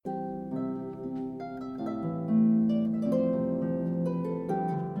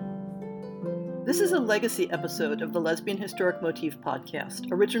This is a legacy episode of the Lesbian Historic Motif podcast,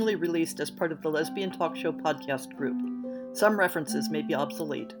 originally released as part of the Lesbian Talk Show podcast group. Some references may be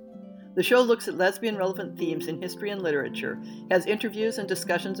obsolete. The show looks at lesbian-relevant themes in history and literature, has interviews and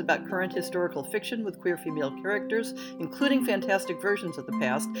discussions about current historical fiction with queer female characters, including fantastic versions of the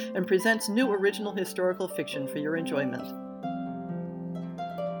past, and presents new original historical fiction for your enjoyment.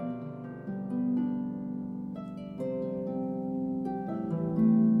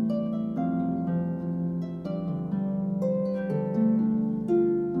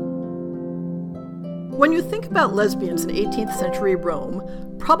 When you think about lesbians in 18th century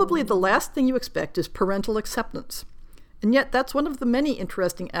Rome, probably the last thing you expect is parental acceptance. And yet that's one of the many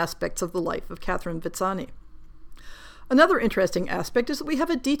interesting aspects of the life of Catherine Vizzani. Another interesting aspect is that we have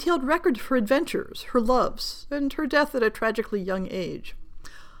a detailed record of her adventures, her loves, and her death at a tragically young age.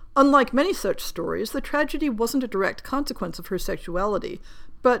 Unlike many such stories, the tragedy wasn't a direct consequence of her sexuality,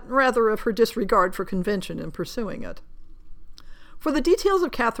 but rather of her disregard for convention in pursuing it. For the details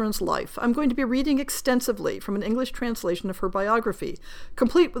of Catherine's life, I'm going to be reading extensively from an English translation of her biography,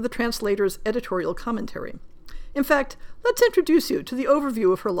 complete with the translator's editorial commentary. In fact, let's introduce you to the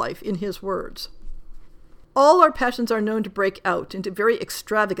overview of her life in his words. All our passions are known to break out into very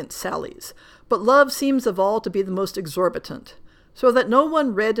extravagant sallies, but love seems of all to be the most exorbitant, so that no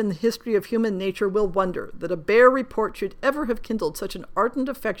one read in the history of human nature will wonder that a bare report should ever have kindled such an ardent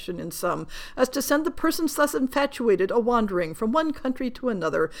affection in some as to send the persons thus infatuated a-wandering from one country to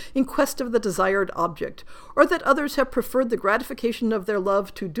another in quest of the desired object, or that others have preferred the gratification of their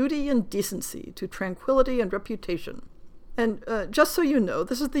love to duty and decency, to tranquility and reputation. And just so you know,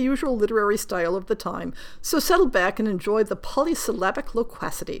 this is the usual literary style of the time, so settle back and enjoy the polysyllabic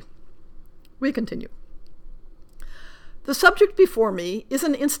loquacity. We continue. The subject before me is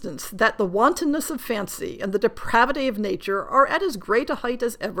an instance that the wantonness of fancy and the depravity of nature are at as great a height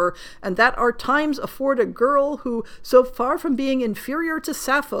as ever, and that our times afford a girl who, so far from being inferior to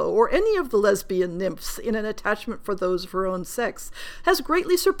Sappho or any of the lesbian nymphs in an attachment for those of her own sex, has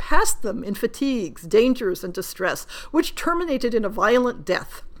greatly surpassed them in fatigues, dangers, and distress, which terminated in a violent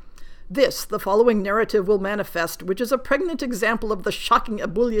death. This, the following narrative will manifest, which is a pregnant example of the shocking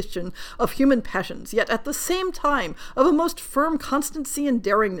ebullition of human passions, yet at the same time of a most firm constancy and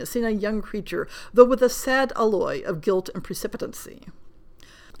daringness in a young creature, though with a sad alloy of guilt and precipitancy.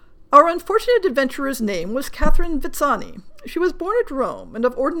 Our unfortunate adventurer's name was Catherine Vizzani. She was born at Rome, and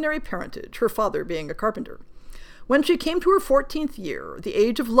of ordinary parentage, her father being a carpenter. When she came to her 14th year, the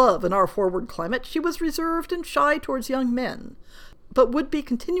age of love in our forward climate, she was reserved and shy towards young men, but would be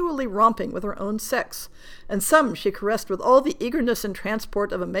continually romping with her own sex, and some she caressed with all the eagerness and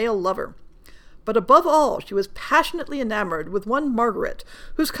transport of a male lover. But above all, she was passionately enamored with one Margaret,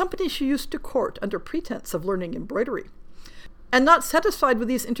 whose company she used to court under pretense of learning embroidery. And not satisfied with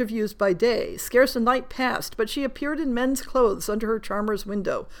these interviews by day, scarce a night passed but she appeared in men's clothes under her charmer's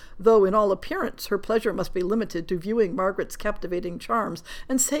window, though in all appearance her pleasure must be limited to viewing Margaret's captivating charms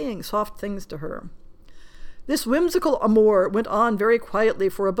and saying soft things to her. This whimsical amour went on very quietly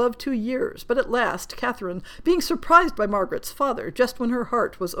for above 2 years, but at last Catherine, being surprised by Margaret's father, just when her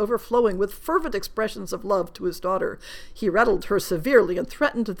heart was overflowing with fervent expressions of love to his daughter, he rattled her severely and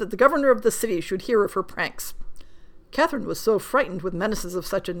threatened that the governor of the city should hear of her pranks. Catherine was so frightened with menaces of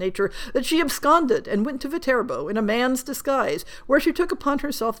such a nature that she absconded and went to Viterbo in a man's disguise, where she took upon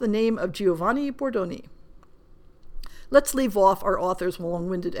herself the name of Giovanni Bordoni. Let's leave off our author's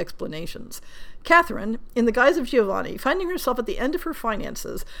long-winded explanations. Catherine, in the guise of Giovanni, finding herself at the end of her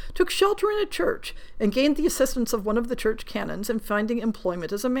finances, took shelter in a church and gained the assistance of one of the church canons in finding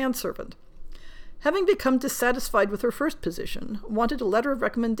employment as a manservant. Having become dissatisfied with her first position, wanted a letter of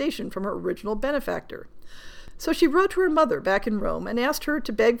recommendation from her original benefactor. So she wrote to her mother back in Rome and asked her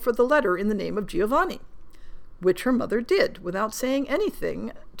to beg for the letter in the name of Giovanni, which her mother did without saying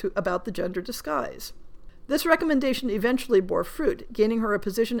anything about the gender disguise. This recommendation eventually bore fruit, gaining her a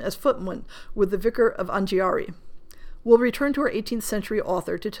position as footman with the vicar of Anghiari. We'll return to our 18th century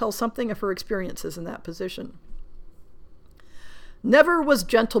author to tell something of her experiences in that position. Never was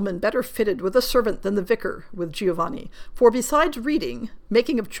gentleman better fitted with a servant than the vicar with Giovanni, for besides reading,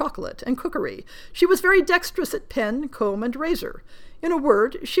 making of chocolate, and cookery, she was very dexterous at pen, comb, and razor. In a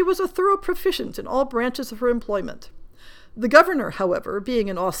word, she was a thorough proficient in all branches of her employment. The governor, however, being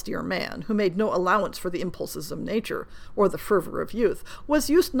an austere man, who made no allowance for the impulses of nature, or the fervour of youth, was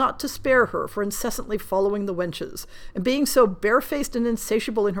used not to spare her for incessantly following the wenches, and being so barefaced and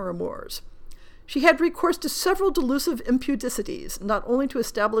insatiable in her amours. She had recourse to several delusive impudicities, not only to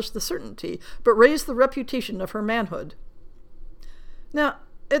establish the certainty, but raise the reputation of her manhood. Now,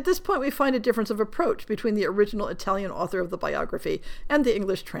 at this point we find a difference of approach between the original Italian author of the biography and the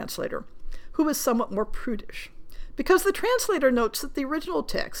English translator, who was somewhat more prudish, because the translator notes that the original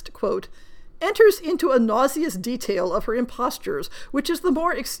text, quote, enters into a nauseous detail of her impostures, which is the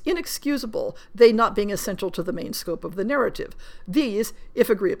more inexcusable, they not being essential to the main scope of the narrative. These, if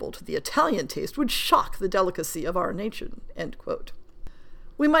agreeable to the Italian taste, would shock the delicacy of our nation, end quote.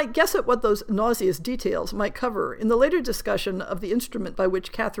 We might guess at what those nauseous details might cover in the later discussion of the instrument by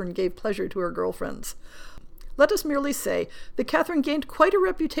which Catherine gave pleasure to her girlfriends. Let us merely say that Catherine gained quite a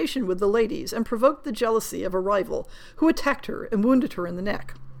reputation with the ladies and provoked the jealousy of a rival who attacked her and wounded her in the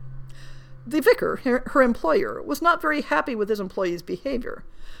neck. The vicar, her employer, was not very happy with his employee's behavior,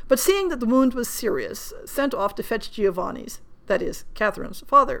 but seeing that the wound was serious, sent off to fetch Giovanni's, that is, Catherine's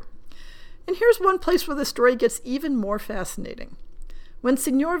father. And here's one place where the story gets even more fascinating. When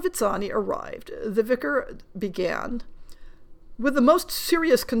Signor Vizzani arrived, the vicar began, with the most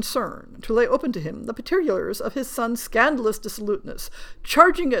serious concern, to lay open to him the particulars of his son's scandalous dissoluteness,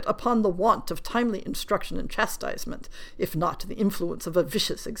 charging it upon the want of timely instruction and chastisement, if not the influence of a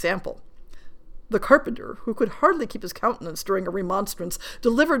vicious example. The carpenter, who could hardly keep his countenance during a remonstrance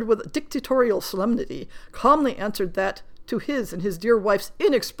delivered with dictatorial solemnity, calmly answered that, to his and his dear wife's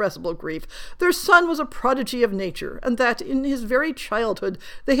inexpressible grief, their son was a prodigy of nature, and that in his very childhood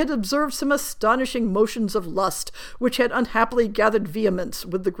they had observed some astonishing motions of lust, which had unhappily gathered vehemence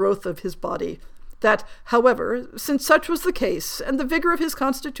with the growth of his body. That, however, since such was the case, and the vigor of his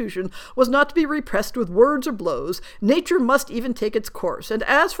constitution was not to be repressed with words or blows, nature must even take its course, and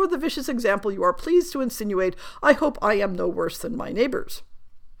as for the vicious example you are pleased to insinuate, I hope I am no worse than my neighbours.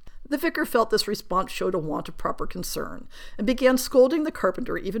 The vicar felt this response showed a want of proper concern, and began scolding the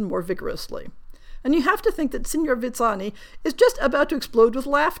carpenter even more vigorously. And you have to think that Signor Vizzani is just about to explode with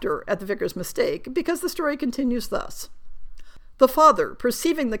laughter at the vicar's mistake, because the story continues thus. The father,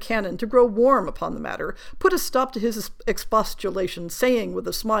 perceiving the canon to grow warm upon the matter, put a stop to his expostulation, saying with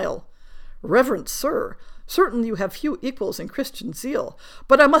a smile, Reverend sir, certainly you have few equals in Christian zeal,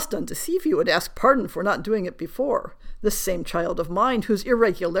 but I must undeceive you and ask pardon for not doing it before. This same child of mine, whose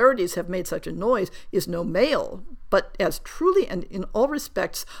irregularities have made such a noise, is no male, but as truly and in all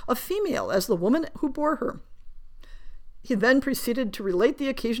respects a female as the woman who bore her. He then proceeded to relate the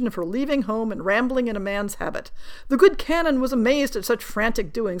occasion of her leaving home and rambling in a man's habit. The good canon was amazed at such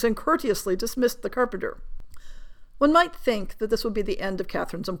frantic doings and courteously dismissed the carpenter. One might think that this would be the end of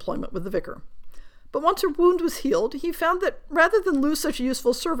Catherine's employment with the vicar. But once her wound was healed, he found that rather than lose such a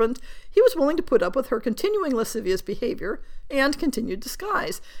useful servant, he was willing to put up with her continuing lascivious behavior and continued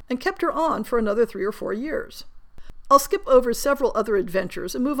disguise, and kept her on for another 3 or 4 years. I'll skip over several other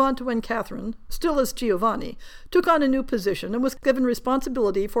adventures and move on to when Catherine, still as Giovanni, took on a new position and was given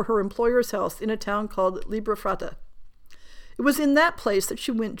responsibility for her employer's house in a town called Librafrata. It was in that place that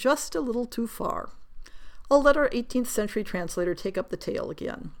she went just a little too far. I'll let our 18th century translator take up the tale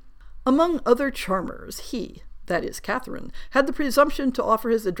again. Among other charmers, he, that is Catherine, had the presumption to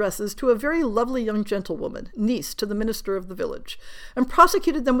offer his addresses to a very lovely young gentlewoman, niece to the minister of the village, and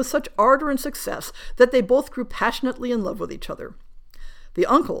prosecuted them with such ardor and success that they both grew passionately in love with each other. The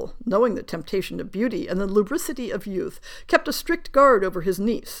uncle, knowing the temptation of beauty and the lubricity of youth, kept a strict guard over his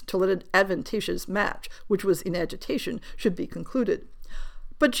niece till an advantageous match, which was in agitation, should be concluded.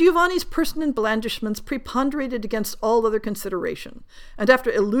 But Giovanni's person and blandishments preponderated against all other consideration, and after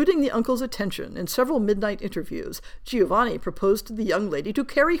eluding the uncle's attention in several midnight interviews, Giovanni proposed to the young lady to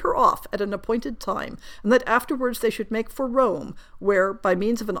carry her off at an appointed time, and that afterwards they should make for Rome, where, by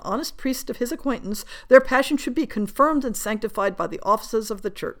means of an honest priest of his acquaintance, their passion should be confirmed and sanctified by the offices of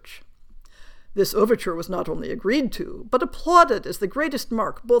the church. This overture was not only agreed to, but applauded as the greatest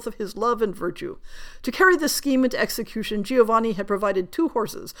mark both of his love and virtue. To carry this scheme into execution, Giovanni had provided 2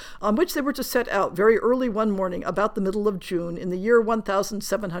 horses, on which they were to set out very early one morning about the middle of June in the year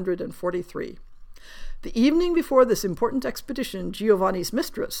 1743. The evening before this important expedition, Giovanni's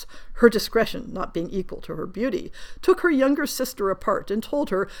mistress, her discretion not being equal to her beauty, took her younger sister apart and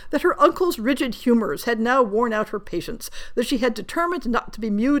told her that her uncle's rigid humours had now worn out her patience, that she had determined not to be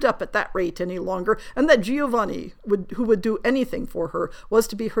mewed up at that rate any longer, and that Giovanni, who would do anything for her, was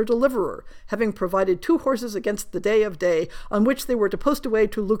to be her deliverer, having provided 2 horses against the day of day, on which they were to post away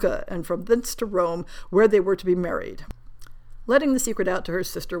to Lucca, and from thence to Rome, where they were to be married. Letting the secret out to her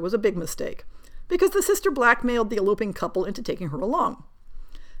sister was a big mistake, because the sister blackmailed the eloping couple into taking her along.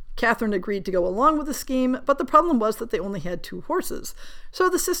 Catherine agreed to go along with the scheme, but the problem was that they only had 2 horses, so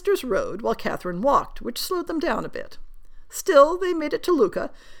the sisters rode while Catherine walked, which slowed them down a bit. Still, they made it to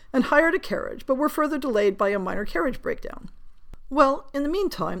Lucca and hired a carriage, but were further delayed by a minor carriage breakdown. Well, in the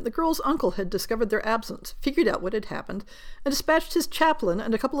meantime, the girl's uncle had discovered their absence, figured out what had happened, and dispatched his chaplain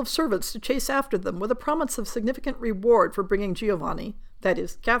and a couple of servants to chase after them with a promise of significant reward for bringing Giovanni that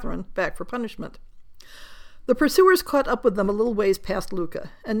is, Catherine, back for punishment. The pursuers caught up with them a little ways past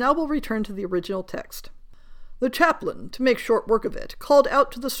Lucca, and now we'll return to the original text. The chaplain, to make short work of it, called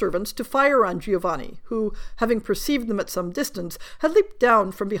out to the servants to fire on Giovanni, who, having perceived them at some distance, had leaped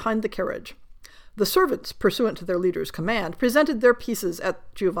down from behind the carriage. The servants, pursuant to their leader's command, presented their pieces at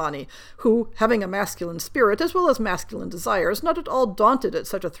Giovanni, who, having a masculine spirit as well as masculine desires, not at all daunted at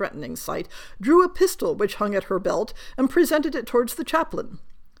such a threatening sight, drew a pistol which hung at her belt and presented it towards the chaplain.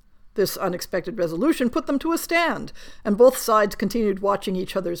 This unexpected resolution put them to a stand, and both sides continued watching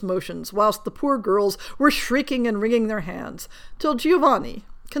each other's motions, whilst the poor girls were shrieking and wringing their hands, till Giovanni,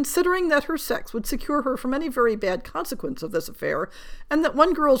 considering that her sex would secure her from any very bad consequence of this affair, and that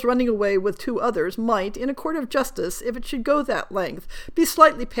one girl's running away with two others might, in a court of justice, if it should go that length, be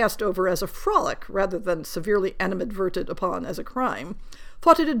slightly passed over as a frolic rather than severely animadverted upon as a crime,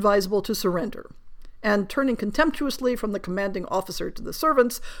 thought it advisable to surrender. And turning contemptuously from the commanding officer to the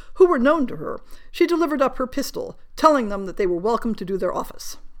servants, who were known to her, she delivered up her pistol, telling them that they were welcome to do their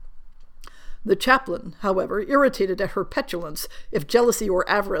office. The chaplain, however, irritated at her petulance, if jealousy or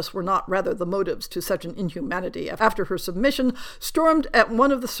avarice were not rather the motives to such an inhumanity, after her submission, stormed at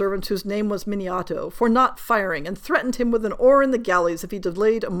one of the servants whose name was Miniato for not firing, and threatened him with an oar in the galleys if he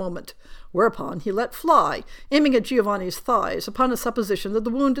delayed a moment, whereupon he let fly, aiming at Giovanni's thighs, upon a supposition that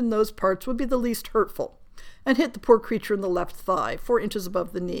the wound in those parts would be the least hurtful, and hit the poor creature in the left thigh, 4 inches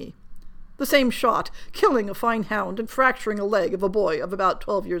above the knee. The same shot, killing a fine hound and fracturing a leg of a boy of about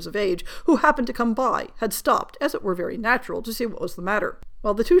 12 years of age, who happened to come by, had stopped, as it were very natural, to see what was the matter,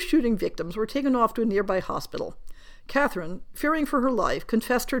 while the 2 shooting victims were taken off to a nearby hospital. Catherine, fearing for her life,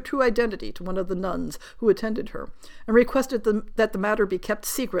 confessed her true identity to one of the nuns who attended her, and requested that the matter be kept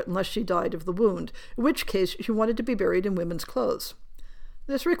secret unless she died of the wound, in which case she wanted to be buried in women's clothes.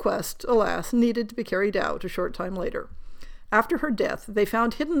 This request, alas, needed to be carried out a short time later. After her death, they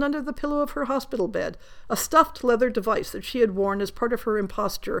found hidden under the pillow of her hospital bed a stuffed leather device that she had worn as part of her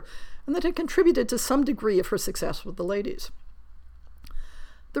imposture, and that had contributed to some degree of her success with the ladies.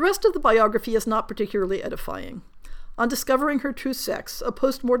 The rest of the biography is not particularly edifying. On discovering her true sex, a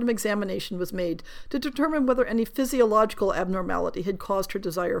post-mortem examination was made to determine whether any physiological abnormality had caused her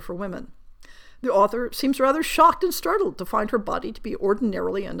desire for women. The author seems rather shocked and startled to find her body to be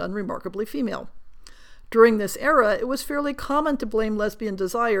ordinarily and unremarkably female. During this era, it was fairly common to blame lesbian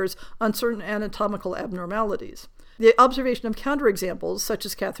desires on certain anatomical abnormalities. The observation of counterexamples, such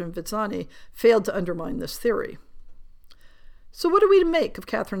as Catherine Vizzani, failed to undermine this theory. So what are we to make of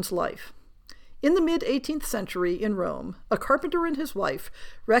Catherine's life? In the mid-18th century in Rome, a carpenter and his wife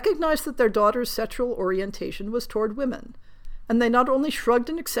recognized that their daughter's sexual orientation was toward women, and they not only shrugged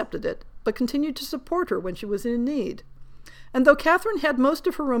and accepted it, but continued to support her when she was in need. And though Catherine had most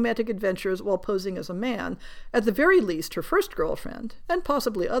of her romantic adventures while posing as a man, at the very least her first girlfriend, and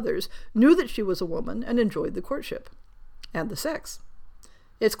possibly others, knew that she was a woman and enjoyed the courtship. And the sex.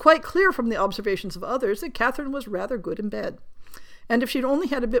 It's quite clear from the observations of others that Catherine was rather good in bed. And if she'd only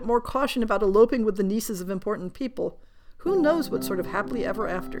had a bit more caution about eloping with the nieces of important people, who knows what sort of happily ever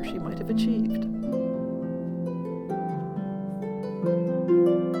after she might have achieved.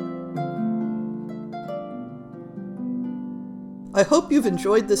 I hope you've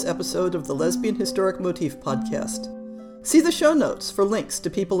enjoyed this episode of the Lesbian Historic Motif podcast. See the show notes for links to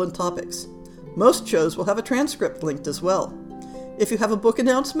people and topics. Most shows will have a transcript linked as well. If you have a book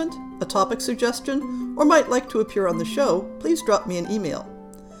announcement, a topic suggestion, or might like to appear on the show, please drop me an email.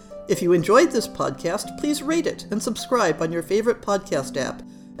 If you enjoyed this podcast, please rate it and subscribe on your favorite podcast app,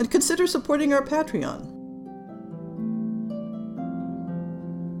 and consider supporting our Patreon.